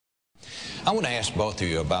I want to ask both of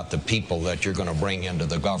you about the people that you're going to bring into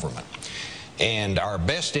the government. And our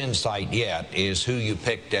best insight yet is who you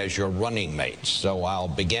picked as your running mates. So I'll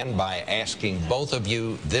begin by asking both of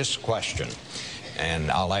you this question. And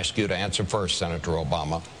I'll ask you to answer first, Senator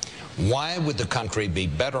Obama. Why would the country be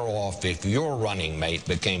better off if your running mate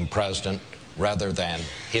became president rather than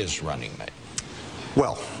his running mate?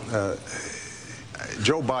 Well,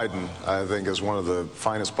 Joe Biden, I think, is one of the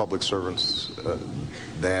finest public servants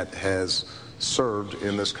that has served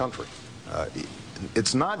in this country.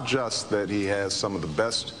 It's not just that he has some of the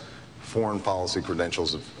best foreign policy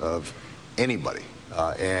credentials of anybody,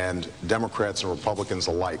 and Democrats and Republicans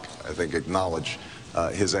alike, I think, acknowledge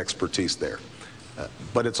his expertise there.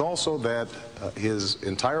 But it's also that his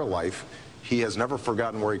entire life, he has never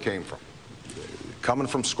forgotten where he came from. Coming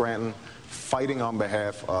from Scranton, fighting on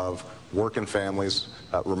behalf of working families,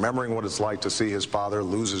 remembering what it's like to see his father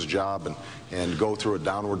lose his job and go through a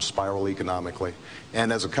downward spiral economically.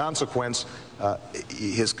 And as a consequence,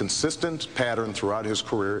 his consistent pattern throughout his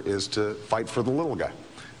career is to fight for the little guy.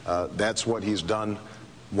 That's what he's done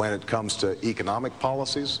when it comes to economic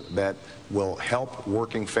policies that will help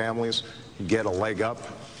working families get a leg up.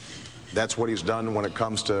 That's what he's done when it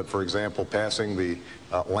comes to, for example, passing the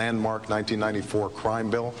landmark 1994 crime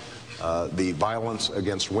bill, the Violence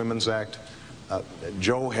Against Women's Act.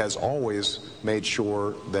 Joe has always made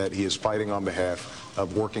sure that he is fighting on behalf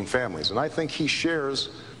of working families. And I think he shares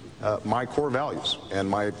my core values and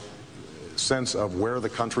my sense of where the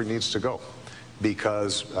country needs to go.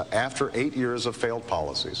 Because after 8 years of failed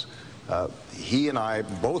policies, he and I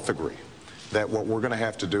both agree that what we're going to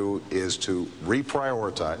have to do is to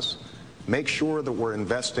reprioritize, make sure that we're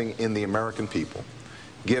investing in the American people,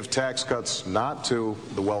 give tax cuts not to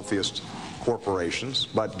the wealthiest corporations,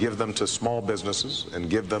 but give them to small businesses and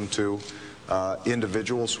give them to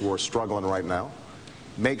individuals who are struggling right now.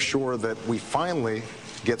 Make sure that we finally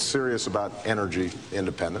get serious about energy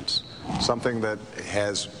independence, something that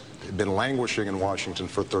has been languishing in Washington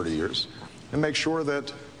for 30 years, and make sure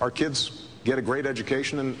that our kids get a great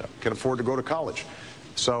education and can afford to go to college.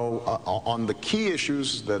 So on the key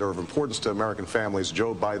issues that are of importance to American families,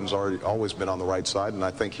 Joe Biden's always been on the right side, and I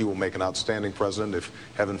think he will make an outstanding president if,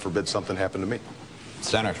 heaven forbid, something happened to me.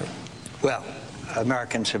 Senator. Well,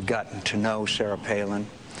 Americans have gotten to know Sarah Palin.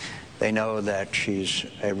 They know that she's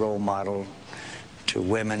a role model to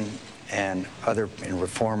women and other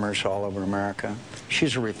reformers all over America.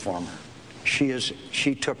 She's a reformer.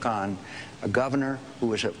 She took on a governor who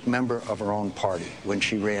was a member of her own party when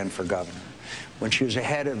she ran for governor. When she was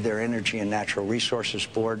ahead of their Energy and Natural Resources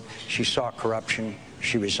Board, she saw corruption,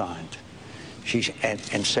 she resigned.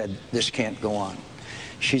 And said, this can't go on.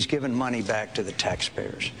 She's given money back to the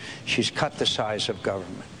taxpayers. She's cut the size of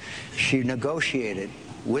government. She negotiated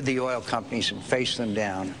with the oil companies and faced them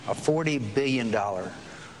down a $40 billion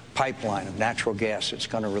pipeline of natural gas that's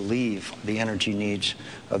going to relieve the energy needs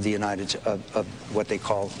of the of what they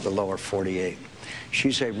call the lower 48.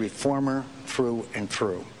 She's a reformer through and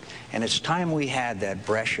through. And it's time we had that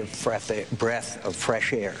breath of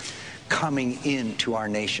fresh air coming into our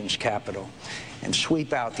nation's capital and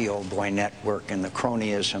sweep out the old boy network and the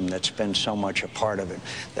cronyism that's been so much a part of it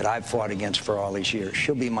that I've fought against for all these years.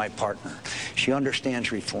 She'll be my partner. She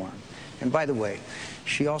understands reform. And by the way,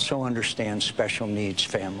 she also understands special needs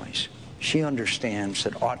families. She understands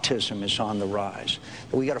that autism is on the rise,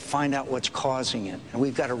 that we got to find out what's causing it, and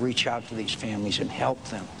we've got to reach out to these families and help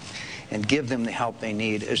them and give them the help they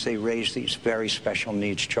need as they raise these very special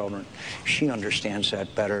needs children. She understands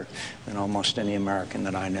that better than almost any American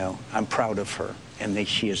that I know. I'm proud of her, and that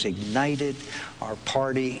she has ignited our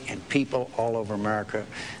party and people all over America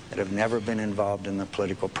that have never been involved in the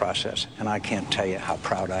political process. And I can't tell you how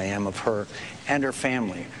proud I am of her and her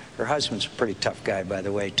family. Her husband's a pretty tough guy, by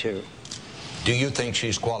the way, too. Do you think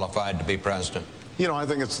she's qualified to be president? You know, I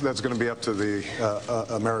think that's going to be up to the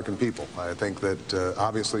American people. I think that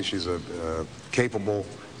obviously she's a capable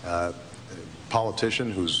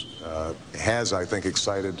politician who's has, I think,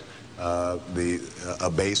 excited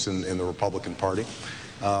a base in the Republican Party.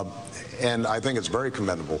 And I think it's very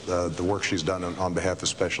commendable, the work she's done on behalf of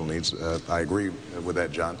special needs. I agree with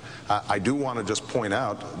that, John. I do want to just point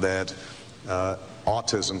out that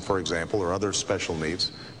autism, for example, or other special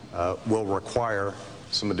needs, will require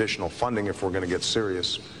some additional funding if we're going to get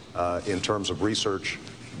serious in terms of research.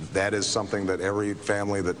 That is something that every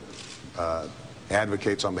family that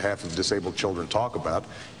advocates on behalf of disabled children talk about.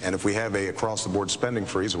 And if we have a across-the-board spending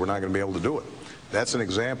freeze, we're not going to be able to do it. That's an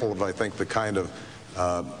example of, I think, the kind of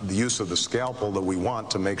the use of the scalpel that we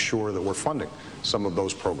want to make sure that we're funding some of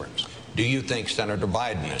those programs. Do you think Senator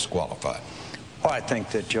Biden is qualified? Well, I think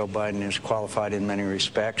that Joe Biden is qualified in many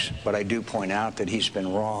respects, but I do point out that he's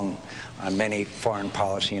been wrong on many foreign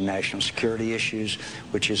policy and national security issues,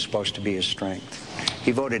 which is supposed to be his strength. He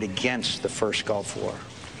voted against the first Gulf War.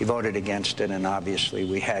 He voted against it, and obviously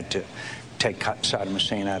we had to take Saddam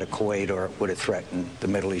Hussein out of Kuwait, or it would have threatened the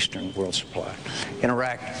Middle Eastern world supply. In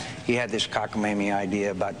Iraq, he had this cockamamie idea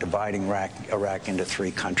about dividing Iraq into 3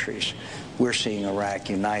 countries. We're seeing Iraq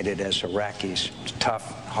united as Iraqis. It's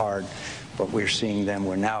tough, hard, but we're seeing them.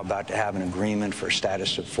 We're now about to have an agreement for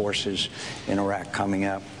status of forces in Iraq coming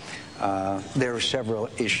up. There are several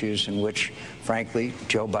issues in which, frankly,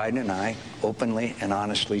 Joe Biden and I openly and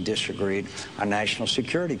honestly disagreed on national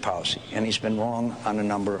security policy, and he's been wrong on a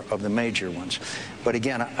number of the major ones. But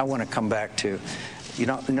again, I want to come back to, you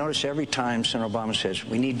know, notice every time Senator Obama says,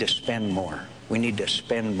 we need to spend more. We need to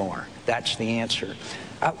spend more. That's the answer.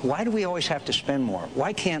 Why do we always have to spend more?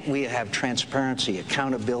 Why can't we have transparency,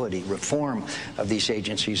 accountability, reform of these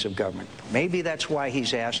agencies of government? Maybe that's why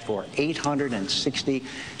he's asked for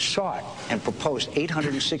sought and proposed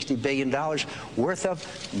 $860 billion worth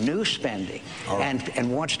of new spending,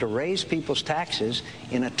 and wants to raise people's taxes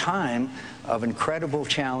in a time of incredible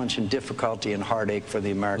challenge and difficulty and heartache for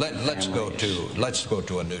the American family. Let's go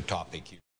to a new topic.